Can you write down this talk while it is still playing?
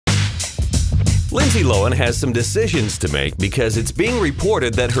Lindsay Lohan has some decisions to make because it's being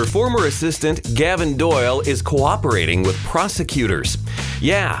reported that her former assistant, Gavin Doyle, is cooperating with prosecutors.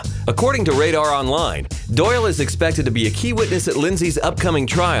 Yeah, according to Radar Online, Doyle is expected to be a key witness at Lindsay's upcoming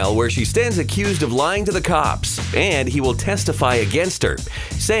trial where she stands accused of lying to the cops, and he will testify against her,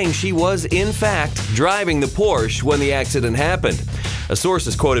 saying she was, in fact, driving the Porsche when the accident happened. A source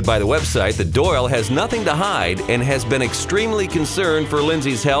is quoted by the website that Doyle has nothing to hide and has been extremely concerned for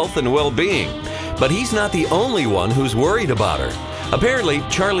Lindsay's health and well-being. But he's not the only one who's worried about her. Apparently,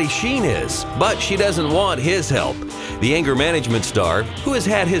 Charlie Sheen is, but she doesn't want his help. The anger management star, who has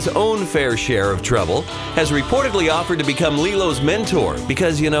had his own fair share of trouble, has reportedly offered to become Lilo's mentor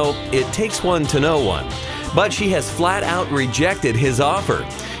because, you know, it takes one to know one. But she has flat out rejected his offer.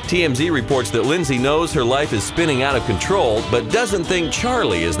 TMZ reports that Lindsay knows her life is spinning out of control, but doesn't think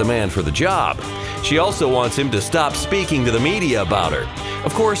Charlie is the man for the job. She also wants him to stop speaking to the media about her.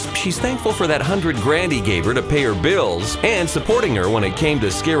 Of course, she's thankful for that $100,000 he gave her to pay her bills and supporting her when it came to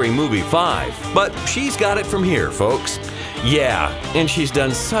Scary Movie 5. But she's got it from here, folks. Yeah, and she's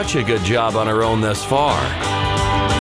done such a good job on her own thus far.